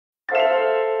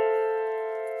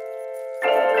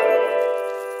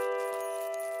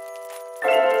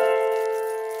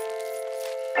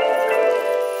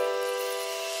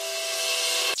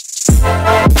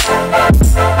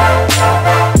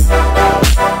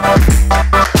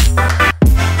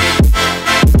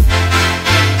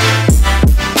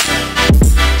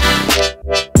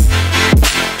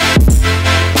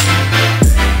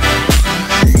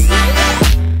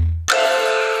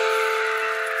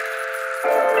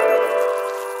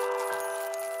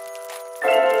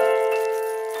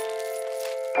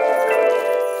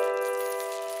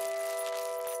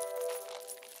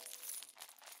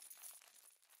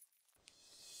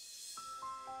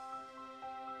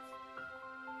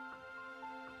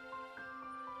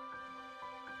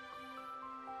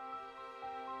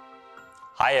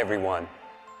Hi everyone.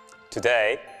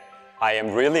 Today, I am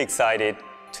really excited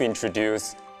to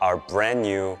introduce our brand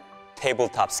new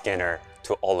tabletop scanner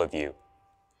to all of you.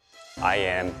 I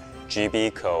am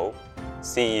GB Ko,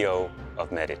 CEO of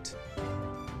Medit.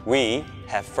 We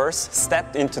have first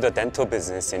stepped into the dental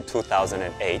business in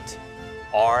 2008,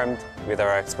 armed with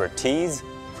our expertise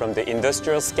from the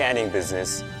industrial scanning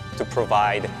business to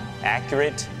provide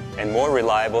accurate and more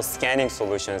reliable scanning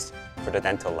solutions for the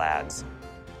dental labs.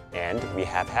 And we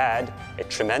have had a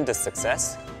tremendous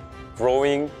success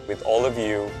growing with all of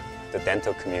you, the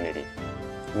dental community.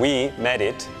 We,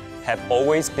 Medit, have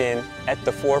always been at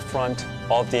the forefront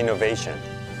of the innovation,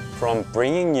 from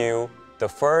bringing you the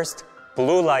first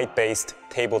blue light-based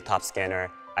tabletop scanner,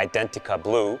 Identica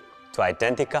Blue, to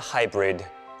Identica Hybrid,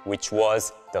 which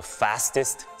was the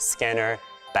fastest scanner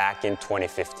back in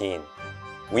 2015.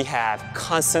 We have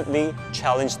constantly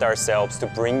challenged ourselves to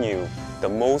bring you the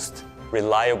most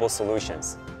reliable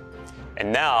solutions.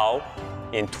 And now,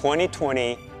 in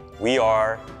 2020, we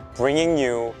are bringing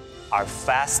you our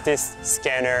fastest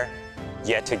scanner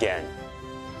yet again.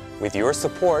 With your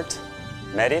support,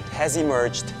 Medit has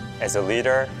emerged as a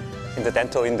leader in the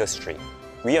dental industry.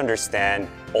 We understand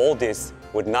all this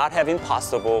would not have been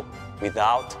possible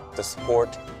without the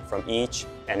support from each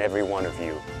and every one of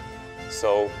you.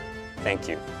 So, thank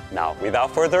you. Now,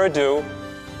 without further ado,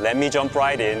 let me jump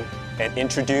right in and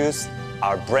introduce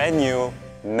our brand new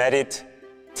Medit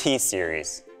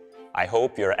T-Series. I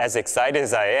hope you're as excited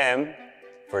as I am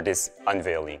for this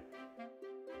unveiling.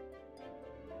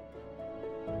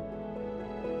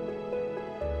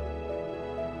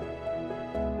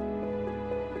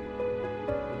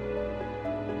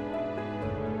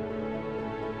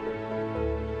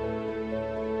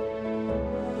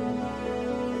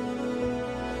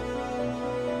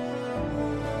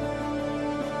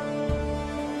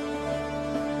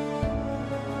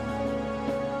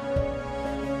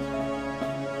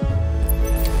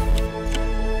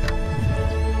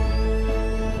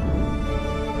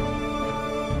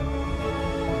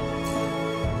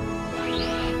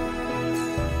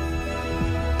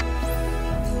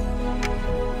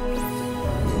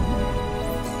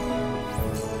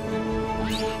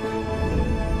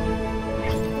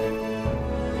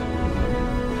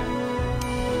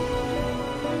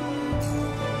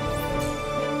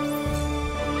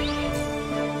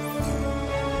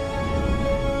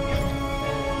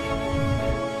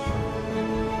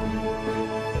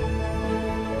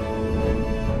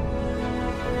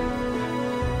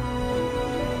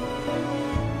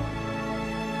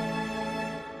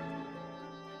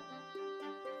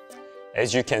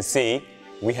 As you can see,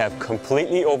 we have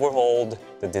completely overhauled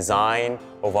the design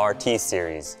of our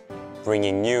T-Series,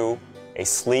 bringing you a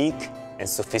sleek and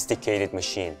sophisticated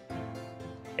machine.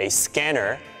 A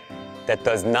scanner that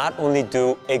does not only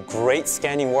do a great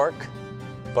scanning work,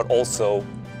 but also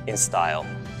in style.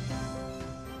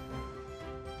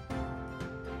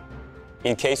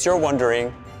 In case you're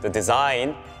wondering, the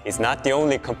design is not the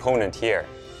only component here.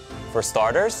 For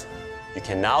starters, you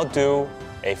can now do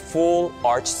a full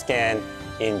arch scan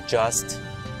in just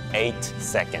 8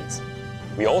 seconds.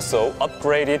 We also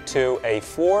upgraded to a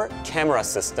 4-camera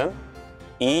system,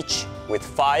 each with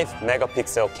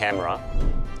 5-megapixel camera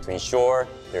to ensure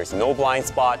there's no blind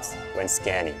spots when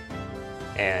scanning.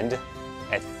 And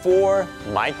at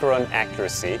 4-micron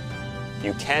accuracy,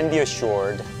 you can be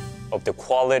assured of the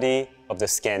quality of the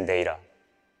scan data.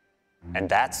 And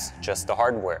that's just the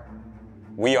hardware.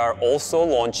 We are also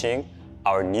launching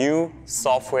our new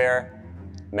software,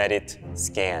 Medit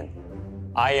Scan.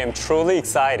 I am truly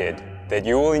excited that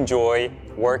you will enjoy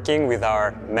working with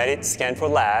our Medit Scan for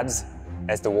Labs,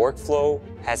 as the workflow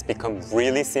has become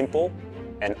really simple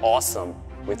and awesome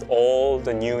with all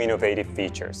the new innovative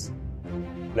features.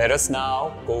 Let us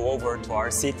now go over to our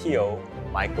CTO,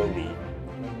 Michael Lee,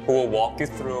 who will walk you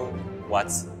through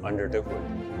what's under the hood.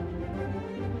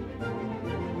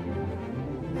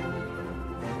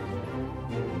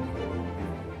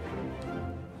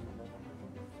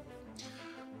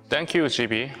 Thank you,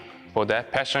 GB, for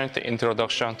that passionate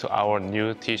introduction to our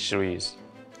new T-Series.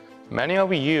 Many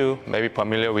of you may be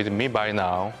familiar with me by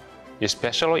now,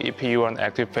 especially if you are an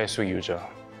active Facebook user.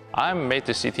 I'm Medit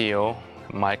CTO,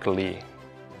 Mike Lee.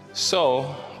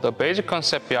 So, the basic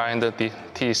concept behind the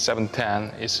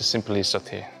T710 is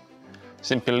simplicity.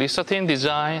 Simplicity in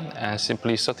design and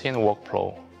simplicity in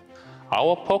workflow.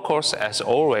 Our focus, as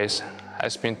always,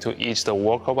 has been to ease the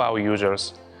work of our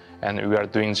users, and we are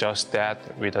doing just that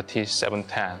with the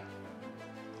T710.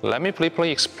 Let me briefly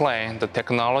explain the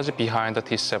technology behind the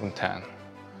T710.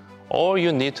 All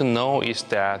you need to know is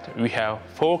that we have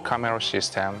 4 camera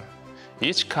systems,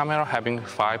 each camera having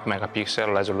 5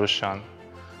 megapixel resolution,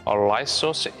 A light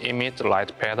source emits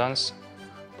light patterns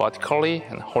vertically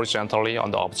and horizontally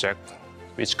on the object,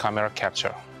 which camera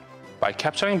capture. By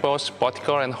capturing both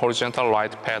vertical and horizontal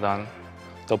light pattern,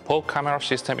 the whole camera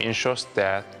system ensures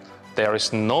that there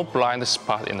is no blind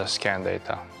spot in the scan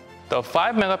data. The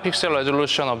 5-megapixel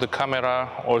resolution of the camera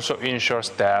also ensures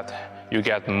that you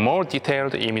get more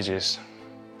detailed images.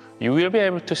 You will be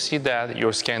able to see that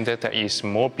your scan data is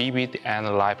more vivid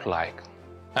and lifelike.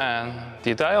 And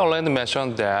did I already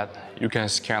mention that you can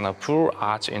scan a full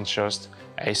arch in just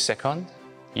 8 seconds?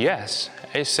 Yes,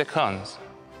 8 seconds.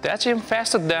 That's even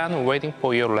faster than waiting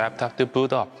for your laptop to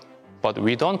boot up. But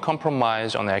we don't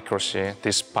compromise on accuracy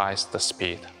despite the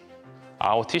speed.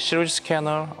 Our T-Series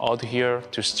scanner adheres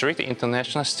to strict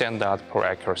international standards for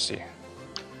accuracy.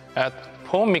 At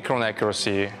 4 micron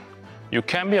accuracy, you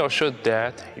can be assured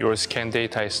that your scan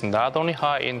data is not only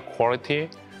high in quality,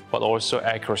 but also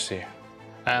accuracy.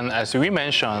 And as we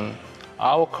mentioned,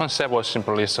 our concept was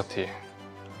simplicity.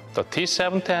 The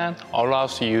T710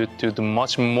 allows you to do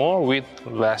much more with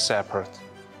less effort.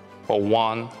 For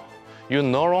one, you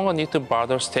no longer need to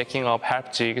bother stacking up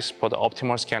help jigs for the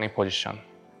optimal scanning position.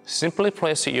 Simply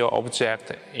place your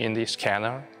object in the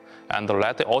scanner and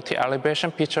let the OT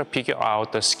elevation feature figure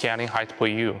out the scanning height for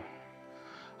you.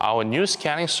 Our new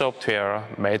scanning software,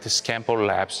 Medit Scan for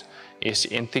Labs, is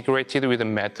integrated with the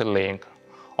Medit link,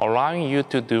 allowing you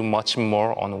to do much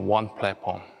more on one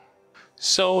platform.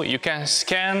 So you can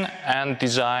scan and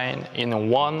design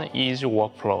in one easy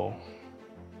workflow.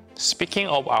 Speaking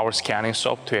of our scanning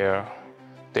software,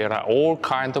 there are all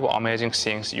kinds of amazing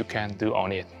things you can do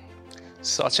on it,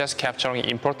 such as capturing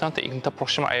important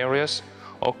interproximal areas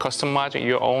or customizing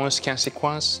your own scan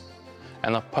sequence.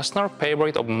 And a personal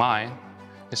favorite of mine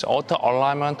is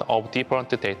auto-alignment of different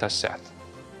data sets.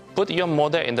 Put your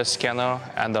model in the scanner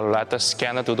and let the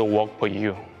scanner do the work for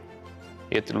you.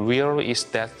 It really is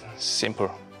that simple.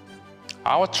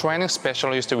 Our training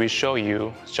specialist will show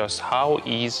you just how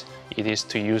easy it is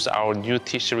to use our new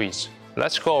T-Series.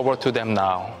 Let's go over to them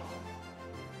now.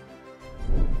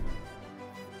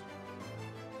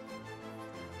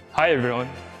 Hi everyone,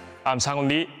 I'm Sang-Hoon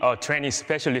Lee, a training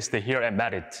specialist here at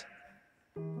Medit.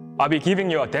 I'll be giving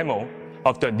you a demo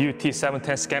of the new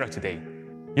T710 scanner today,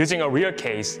 using a real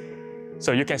case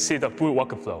so you can see the full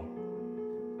workflow.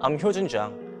 I'm Hyojun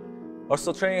Jang,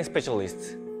 also training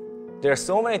specialist. There are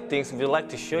so many things we'd like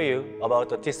to show you about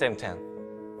the T710.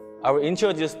 I will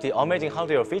introduce the amazing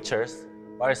hardware features,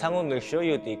 while Sang-Hoon will show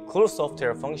you the cool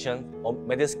software function of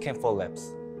Medit Scan for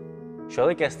Labs. Shall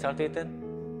we get started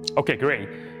then? Okay, great.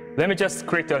 Let me just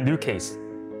create a new case.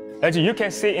 As you can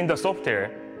see in the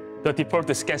software, the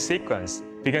default scan sequence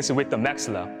begins with the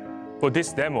maxilla. For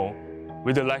this demo,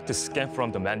 we'd like to scan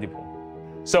from the mandible.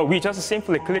 So we just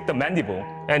simply click the mandible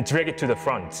and drag it to the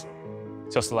front,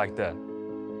 just like that.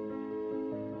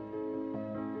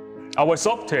 Our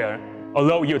software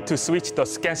allows you to switch the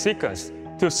scan sequence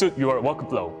to suit your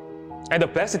workflow. And the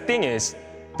best thing is,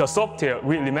 the software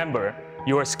will remember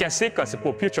your scan sequence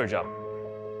for future job.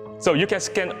 So you can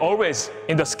scan always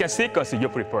in the scan sequence you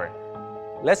prefer.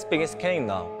 Let's begin scanning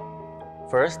now.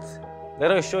 First, let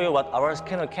us show you what our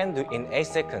scanner can do in 8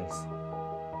 seconds.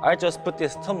 I'll just put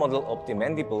this top model of the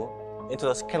mandible into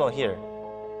the scanner here.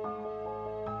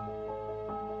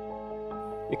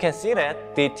 You can see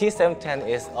that the T710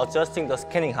 is adjusting the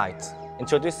scanning height,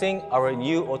 introducing our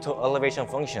new auto elevation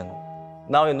function.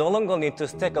 Now you no longer need to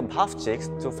stack up half jigs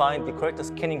to find the correct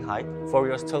scanning height for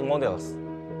your stock models.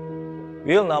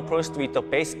 We will now proceed with the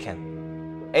base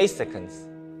scan. 8 seconds.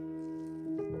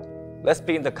 Let's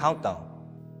begin the countdown.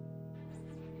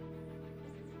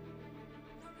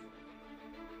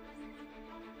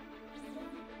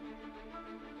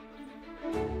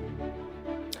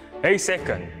 Hey,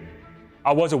 second.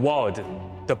 I was wowed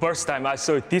the first time I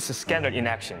saw this scanner in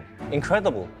action.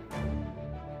 Incredible.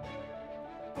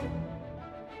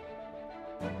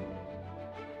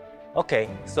 Okay,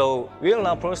 so we will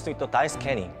now proceed with the die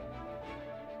scanning.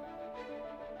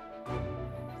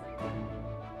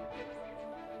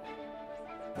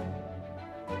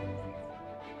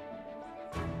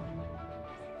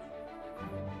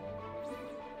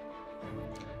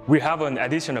 We have an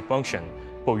additional function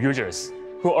for users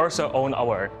who also own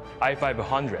our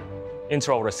i500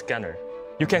 intraoral scanner.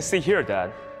 You can see here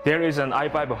that there is an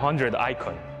i500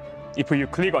 icon. If you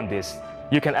click on this,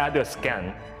 you can add a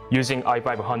scan using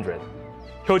i500.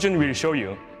 Hyojun will show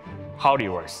you how it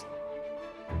works.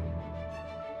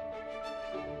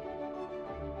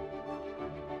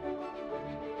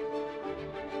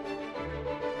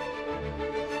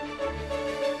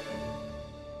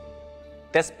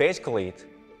 That's basically it.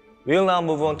 We will now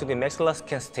move on to the maxilla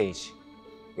scan stage.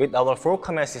 With our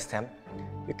 4-camera system,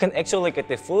 you can actually get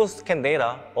the full scan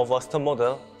data of a stone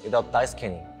model without die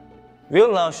scanning.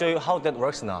 We'll now show you how that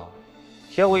works now.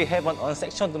 Here we have an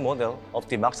unsectioned model of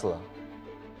the maxilla.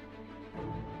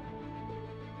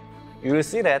 You will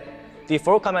see that the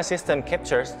 4-camera system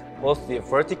captures both the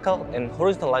vertical and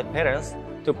horizontal light patterns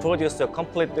to produce a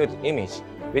completed image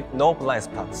with no blind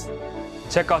spots.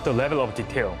 Check out the level of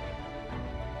detail.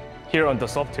 Here on the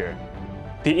software,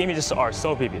 the images are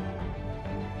so vivid.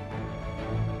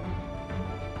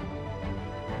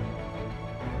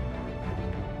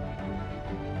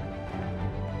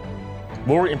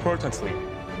 More importantly,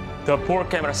 the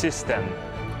 4-camera system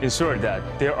ensures that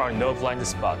there are no blind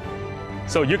spots.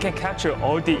 So you can capture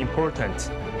all the important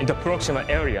in the proximal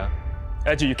area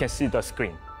as you can see the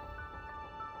screen.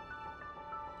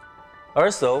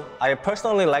 Also, I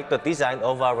personally like the design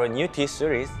of our new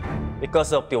T-series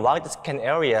because of the wide scan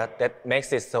area that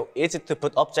makes it so easy to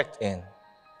put objects in.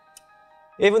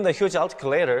 Even the huge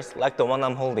articulators like the one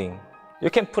I'm holding, you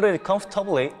can put it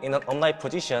comfortably in an upright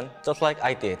position just like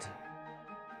I did.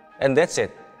 And that's it.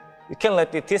 You can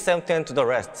let the T710 do the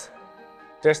rest.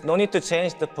 There's no need to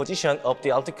change the position of the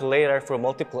articulator for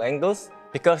multiple angles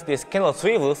because the scanner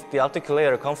swivels the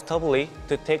articulator comfortably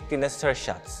to take the necessary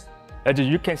shots. As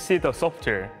you can see the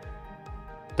software,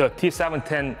 the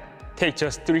T710 takes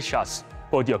just 3 shots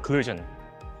for the occlusion.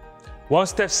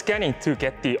 One-step scanning to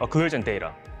get the occlusion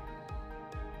data.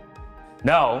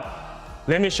 Now,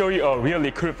 let me show you a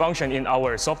really cool function in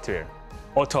our software,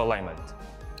 auto-alignment.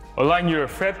 Align your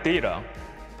fret data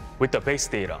with the base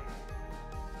data,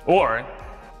 or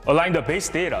align the base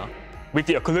data with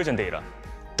the occlusion data.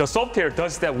 The software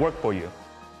does that work for you.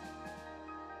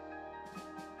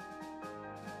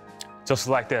 Just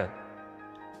like that.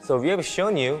 So we have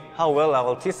shown you how well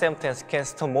our T710 scans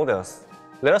stone models.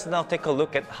 Let us now take a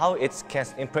look at how it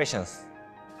scans impressions.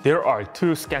 There are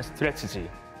 2 scan strategies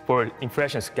for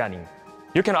impression scanning.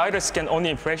 You can either scan only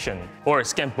impression or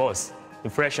scan both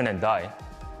impression and die.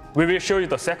 We will show you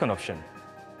the second option.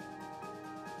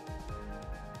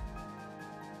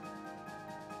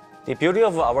 The beauty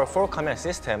of our 4-camera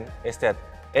system is that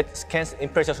it scans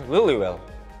impressions really well.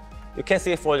 You can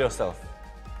see it for yourself.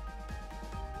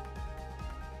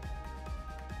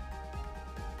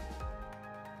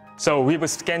 So we will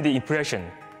scan the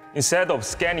impression. Instead of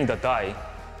scanning the die,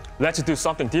 let's do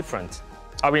something different.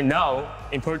 I will now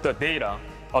import the data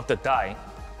of the die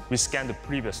we scanned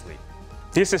previously.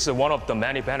 This is one of the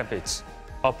many benefits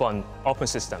of an open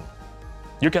system.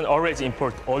 You can always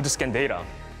import all the scan data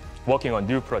working on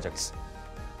new projects.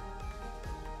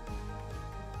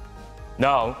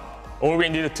 Now, all we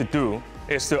needed to do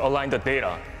is to align the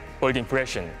data for the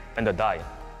impression and the die.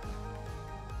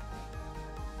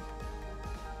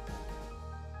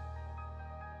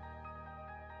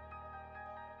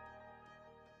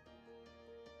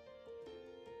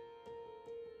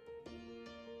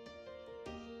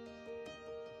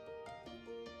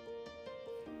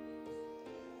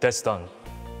 That's done.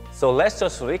 So let's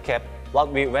just recap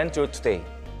what we went through today.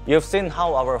 You've seen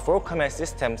how our 4-camera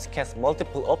system scans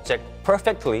multiple objects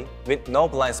perfectly with no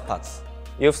blind spots.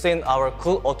 You've seen our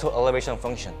cool auto elevation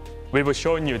function. We will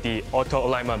show you the auto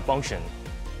alignment function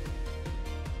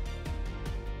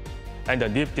and the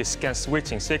nifty scan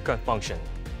switching sequence function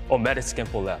or Medit scan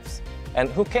for laughs. And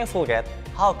who can forget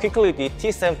how quickly the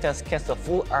T710 scans the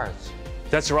full arch?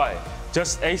 That's right,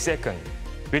 just 8 seconds.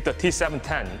 With the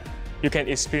T710, you can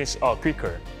experience a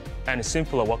quicker and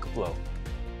simpler workflow.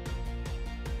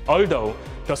 Although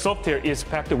the software is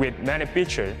packed with many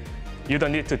features, you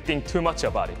don't need to think too much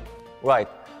about it. Right.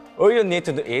 All you need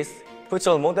to do is put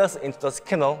your models into the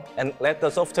scanner and let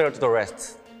the software do the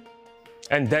rest.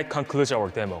 And that concludes our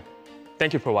demo.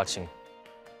 Thank you for watching.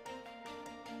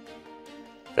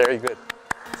 Very good.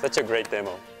 Such a great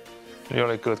demo.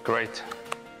 Really good, great.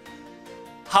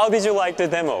 How did you like the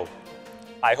demo?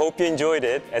 I hope you enjoyed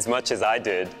it as much as I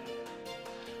did.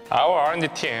 Our R&D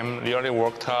team really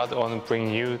worked hard on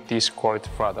bringing you this quality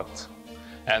product.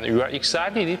 And we are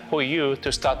excited for you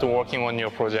to start working on your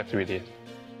project with it.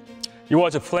 It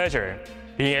was a pleasure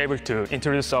being able to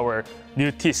introduce our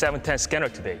new T710 scanner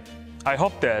today. I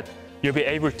hope that you'll be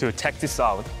able to check this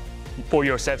out for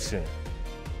yourself soon.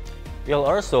 We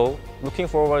are also looking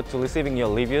forward to receiving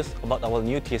your reviews about our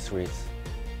new T-series.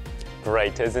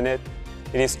 Great, isn't it?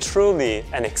 It is truly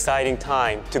an exciting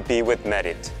time to be with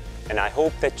Medit, and I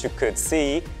hope that you could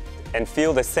see and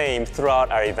feel the same throughout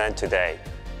our event today.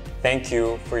 Thank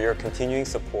you for your continuing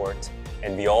support,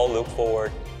 and we all look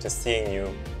forward to seeing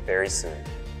you very soon.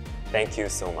 Thank you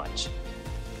so much.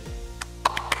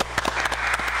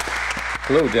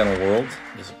 Hello, Dental World.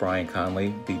 This is Brian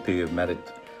Conley, VP of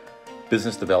Medit.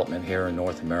 business development here in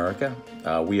North America.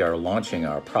 We are launching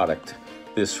our product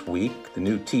this week, the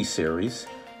new T-Series.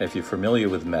 If you're familiar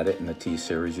with Medit and the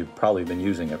T-Series, you've probably been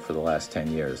using it for the last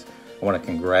 10 years. I want to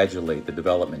congratulate the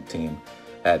development team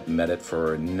at Medit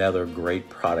for another great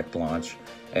product launch,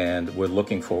 and we're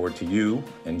looking forward to you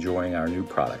enjoying our new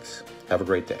products. Have a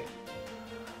great day.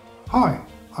 Hi,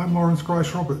 I'm Lawrence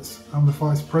Grice-Roberts. I'm the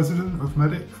Vice President of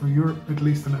Medit for Europe, Middle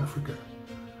East and Africa.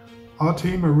 Our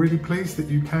team are really pleased that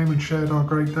you came and shared our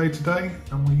great day today,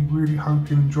 and we really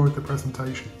hope you enjoyed the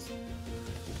presentations.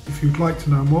 If you'd like to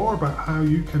know more about how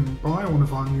you can buy one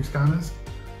of our new scanners,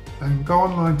 then go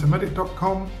online to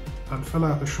medit.com and fill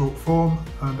out the short form,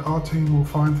 and our team will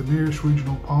find the nearest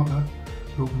regional partner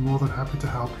who will be more than happy to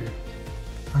help you.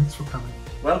 Thanks for coming.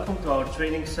 Welcome to our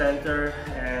training center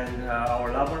and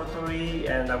our laboratory,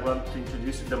 and I want to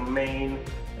introduce you the main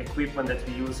equipment that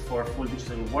we use for full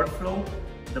digital workflow.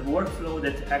 The workflow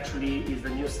that actually is the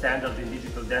new standard in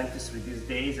digital dentistry these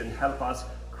days and help us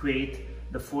create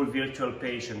the full virtual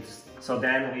patients. So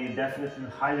then we definitely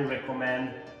highly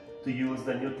recommend to use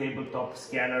the new tabletop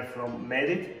scanner from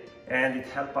Medit, and it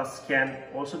helps us scan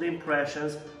also the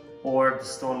impressions or the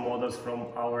stone models from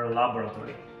our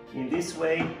laboratory. In this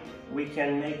way, we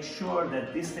can make sure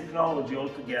that this technology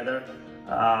altogether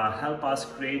help us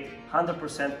create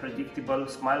 100% predictable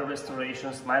smile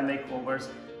restoration, smile makeovers,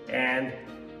 and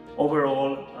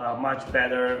overall much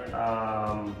better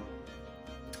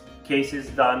cases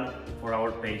done for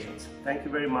our patients. Thank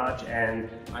you very much, and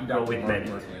go with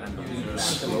Medit.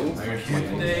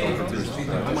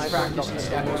 My practice is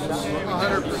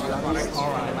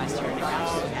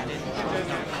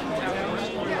 100%.